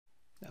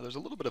Now there's a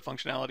little bit of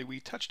functionality we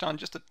touched on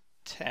just a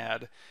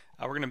tad.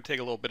 We're going to take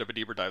a little bit of a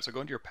deeper dive. So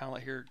go into your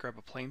palette here, grab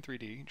a plane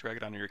 3D, drag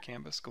it onto your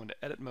canvas, go into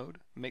edit mode,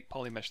 make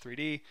polymesh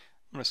 3D.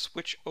 I'm going to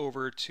switch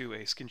over to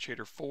a skin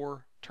shader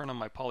 4, turn on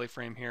my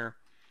polyframe here,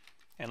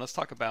 and let's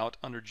talk about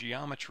under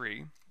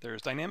geometry,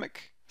 there's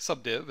dynamic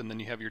subdiv, and then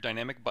you have your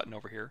dynamic button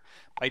over here.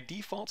 By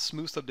default,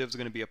 smooth subdiv is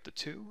going to be up to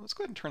 2. Let's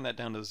go ahead and turn that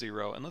down to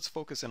 0, and let's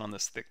focus in on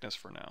this thickness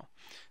for now.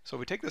 So if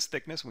we take this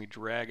thickness and we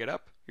drag it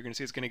up, you're going to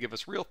see it's going to give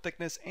us real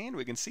thickness, and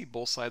we can see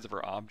both sides of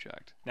our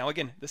object. Now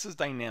again, this is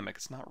dynamic,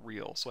 it's not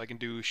real. So I can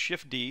do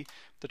Shift D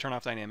to turn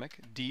off dynamic,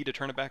 D to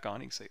turn it back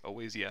on. You can say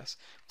always yes.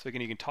 So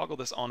again, you can toggle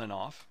this on and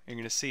off. You're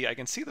going to see, I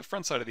can see the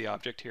front side of the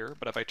object here,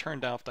 but if I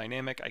turned off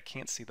dynamic, I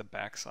can't see the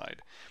back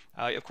side.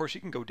 Of course,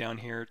 you can go down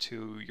here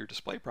to your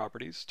display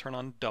properties, turn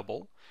on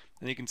double,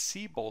 and you can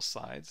see both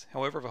sides.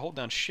 However, if I hold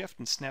down Shift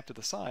and snap to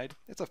the side,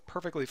 it's a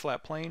perfectly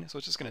flat plane, so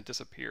it's just going to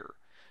disappear.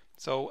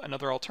 So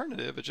another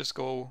alternative is just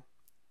go,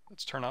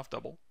 let's turn off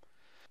double,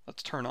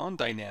 let's turn on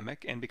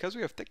dynamic, and because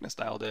we have thickness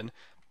dialed in,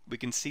 we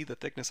can see the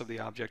thickness of the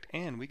object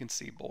and we can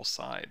see both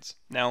sides.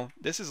 Now,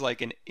 this is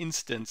like an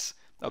instance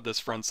of this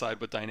front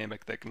side with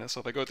dynamic thickness. So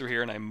if I go through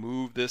here and I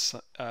move this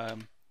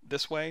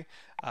this way,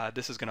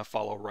 this is going to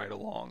follow right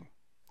along.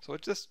 So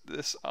it's just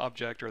this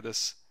object, or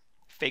this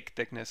fake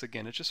thickness,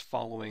 again, it's just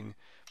following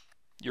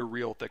your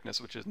real thickness,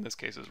 which is in this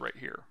case is right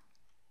here.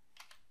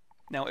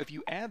 Now if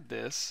you add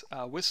this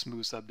with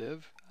smooth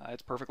subdiv,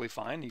 it's perfectly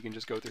fine. You can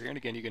just go through here, and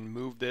again you can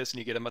move this and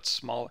you get a much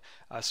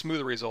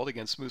smoother result.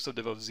 Again, smooth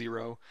subdiv of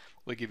 0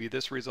 will give you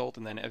this result,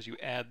 and then as you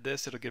add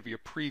this, it'll give you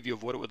a preview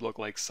of what it would look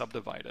like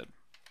subdivided.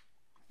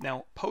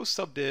 Now post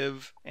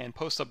subdiv and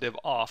post subdiv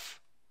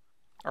off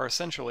are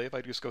essentially, if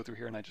I just go through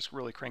here and I just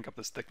really crank up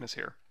this thickness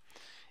here,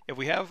 if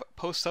we have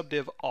post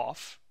subdiv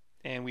off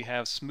and we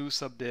have smooth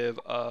subdiv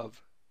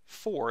of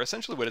 4,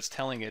 essentially what it's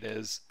telling it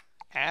is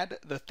add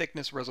the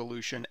thickness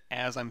resolution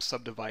as I'm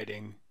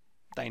subdividing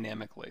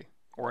dynamically.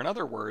 Or in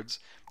other words,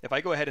 if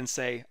I go ahead and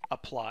say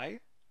apply,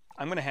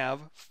 I'm going to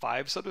have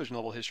 5 subdivision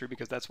level history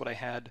because that's what I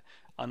had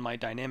on my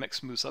dynamic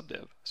smooth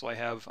subdiv. So I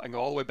can go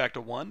all the way back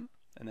to 1,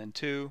 and then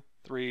 2,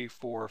 3,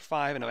 4,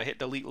 5, and if I hit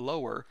delete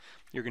lower,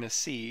 you're going to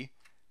see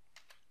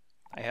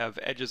I have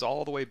edges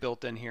all the way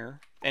built in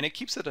here, and it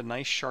keeps it a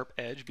nice sharp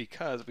edge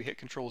because if we hit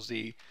Control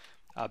Z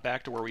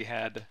back to where we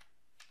had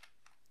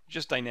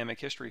just dynamic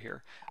history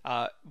here.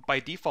 By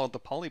default, the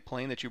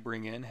polyplane that you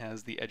bring in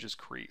has the edges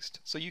creased.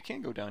 So you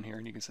can go down here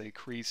and you can say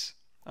crease,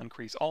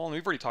 uncrease all, and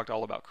we've already talked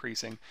all about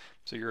creasing,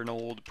 so you're an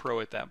old pro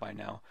at that by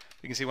now.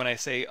 You can see when I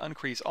say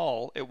uncrease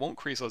all, it won't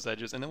crease those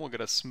edges, and then we'll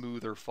get a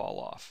smoother fall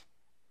off.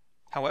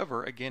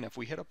 However, again, if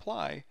we hit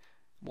apply,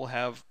 we'll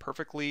have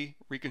perfectly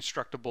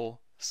reconstructable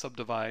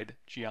subdivide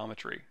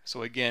geometry.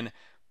 So again,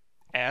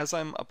 as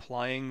I'm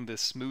applying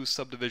this smooth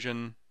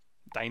subdivision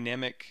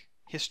dynamic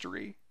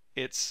history,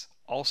 it's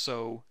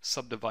also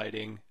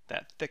subdividing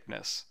that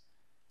thickness.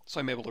 So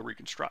I'm able to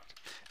reconstruct.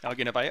 Now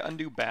again, if I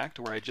undo back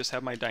to where I just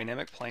have my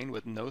dynamic plane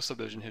with no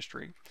subdivision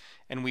history,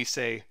 and we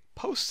say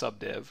post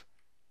subdiv,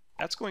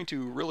 that's going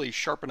to really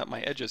sharpen up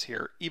my edges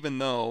here, even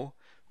though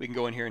we can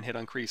go in here and hit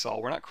uncrease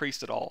all. We're not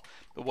creased at all.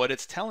 But what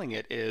it's telling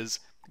it is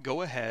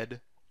go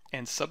ahead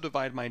and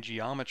subdivide my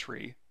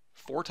geometry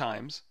 4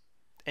 times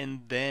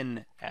and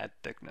then add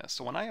thickness.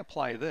 So when I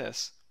apply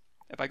this,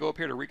 if I go up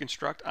here to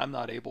reconstruct, I'm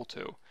not able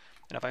to.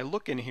 And if I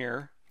look in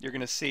here, you're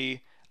going to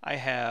see I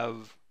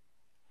have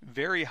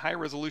very high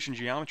resolution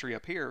geometry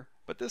up here,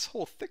 but this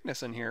whole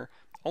thickness in here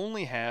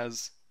only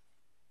has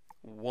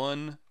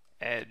 1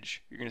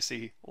 edge. You're going to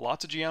see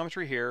lots of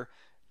geometry here,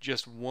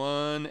 just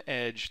 1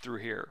 edge through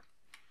here.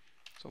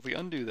 So if we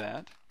undo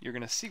that, you're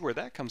going to see where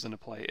that comes into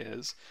play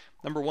is,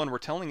 number 1, we're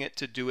telling it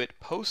to do it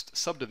post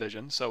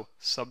subdivision, so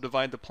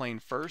subdivide the plane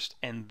first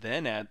and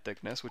then add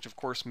thickness, which of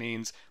course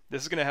means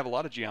this is going to have a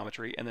lot of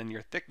geometry, and then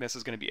your thickness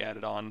is going to be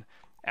added on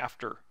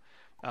after.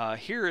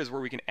 Here is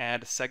where we can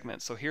add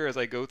segments. So here, as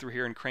I go through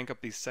here and crank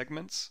up these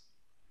segments,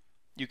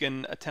 you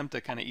can attempt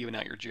to kind of even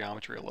out your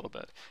geometry a little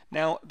bit.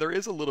 Now, there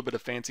is a little bit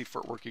of fancy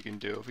footwork you can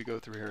do. If we go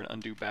through here and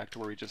undo back to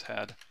where we just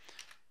had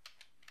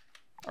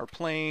our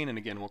plane, and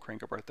again we'll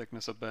crank up our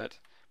thickness a bit,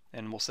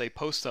 and we'll say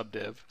post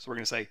subdiv. So we're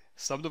going to say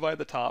subdivide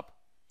the top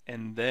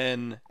and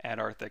then add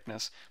our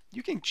thickness.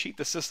 You can cheat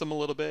the system a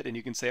little bit, and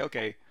you can say,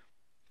 okay,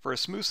 for a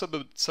smooth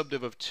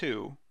subdiv of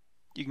 2,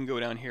 you can go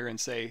down here and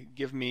say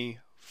give me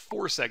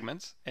 4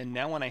 segments, and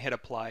now when I hit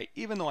apply,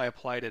 even though I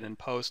applied it in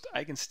post,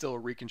 I can still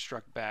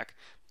reconstruct back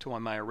to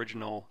my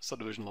original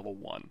subdivision level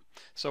 1.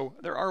 So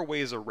there are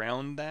ways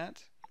around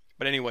that,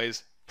 but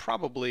anyways,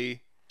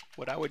 probably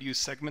what I would use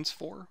segments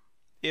for,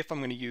 if I'm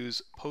going to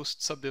use post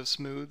subdiv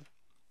smooth,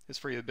 is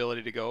for the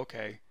ability to go,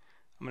 okay,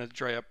 I'm going to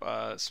dry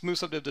up smooth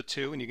subdiv to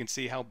 2, and you can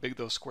see how big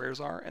those squares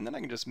are, and then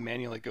I can just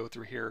manually go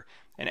through here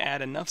and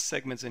add enough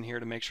segments in here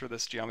to make sure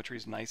this geometry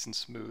is nice and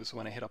smooth. So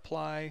when I hit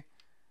apply,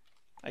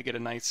 I get a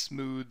nice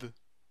smooth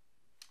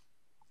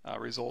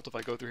result. If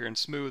I go through here and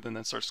smooth and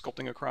then start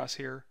sculpting across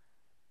here,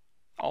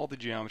 all the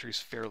geometry is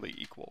fairly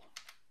equal.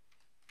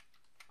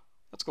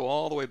 Let's go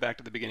all the way back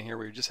to the beginning here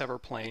where we just have our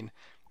plane.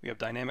 We have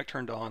dynamic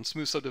turned on,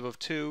 smooth subdiv of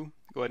 2.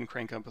 Go ahead and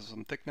crank up with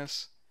some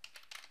thickness.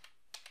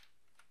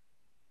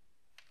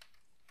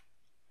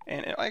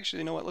 And actually,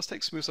 you know what? Let's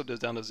take smooth subdiv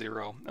down to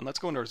 0, and let's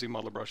go into our Z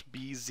modeler brush,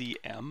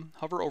 BZM,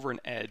 hover over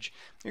an edge.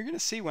 You're going to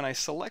see when I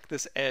select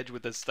this edge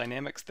with this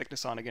dynamic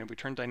thickness on, again, if we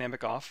turn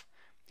dynamic off,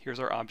 here's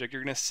our object,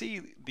 you're going to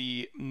see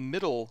the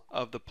middle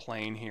of the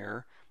plane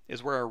here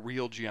is where our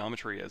real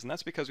geometry is, and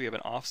that's because we have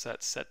an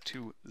offset set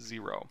to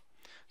 0.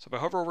 So if I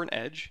hover over an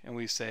edge and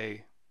we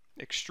say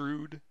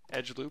extrude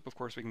edge loop, of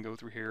course we can go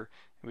through here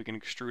and we can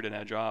extrude an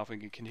edge off, we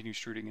can continue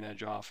extruding an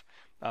edge off.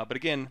 But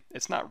again,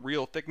 it's not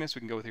real thickness. We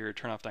can go with here,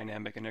 turn off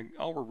dynamic, and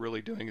all we're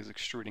really doing is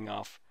extruding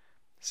off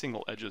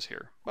single edges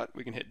here. But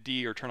we can hit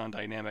D or turn on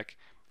dynamic,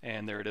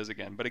 and there it is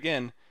again. But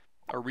again,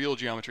 our real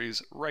geometry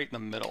is right in the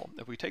middle.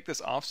 If we take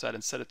this offset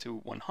and set it to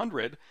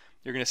 100,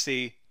 you're going to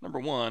see, number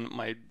one,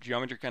 my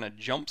geometry kind of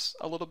jumps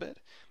a little bit.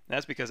 And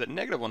that's because at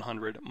negative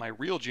 100, my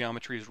real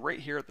geometry is right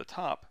here at the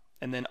top,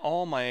 and then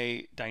all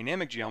my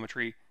dynamic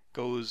geometry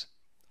goes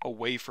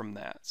away from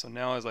that. So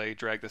now as I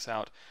drag this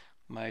out,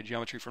 my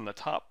geometry from the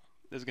top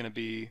is going to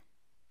be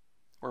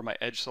where my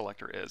edge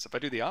selector is. If I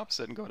do the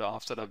opposite and go to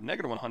offset of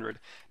negative 100,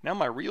 now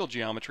my real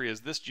geometry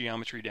is this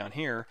geometry down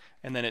here,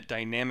 and then it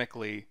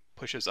dynamically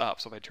pushes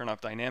up. So if I turn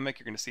off dynamic,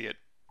 you're going to see it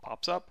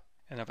pops up,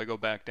 and if I go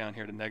back down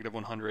here to negative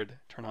 100,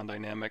 turn on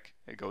dynamic,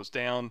 it goes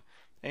down,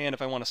 and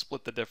if I want to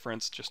split the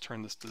difference, just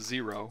turn this to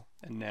 0,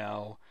 and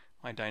now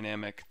my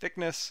dynamic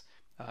thickness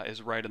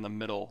is right in the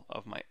middle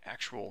of my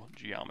actual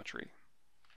geometry.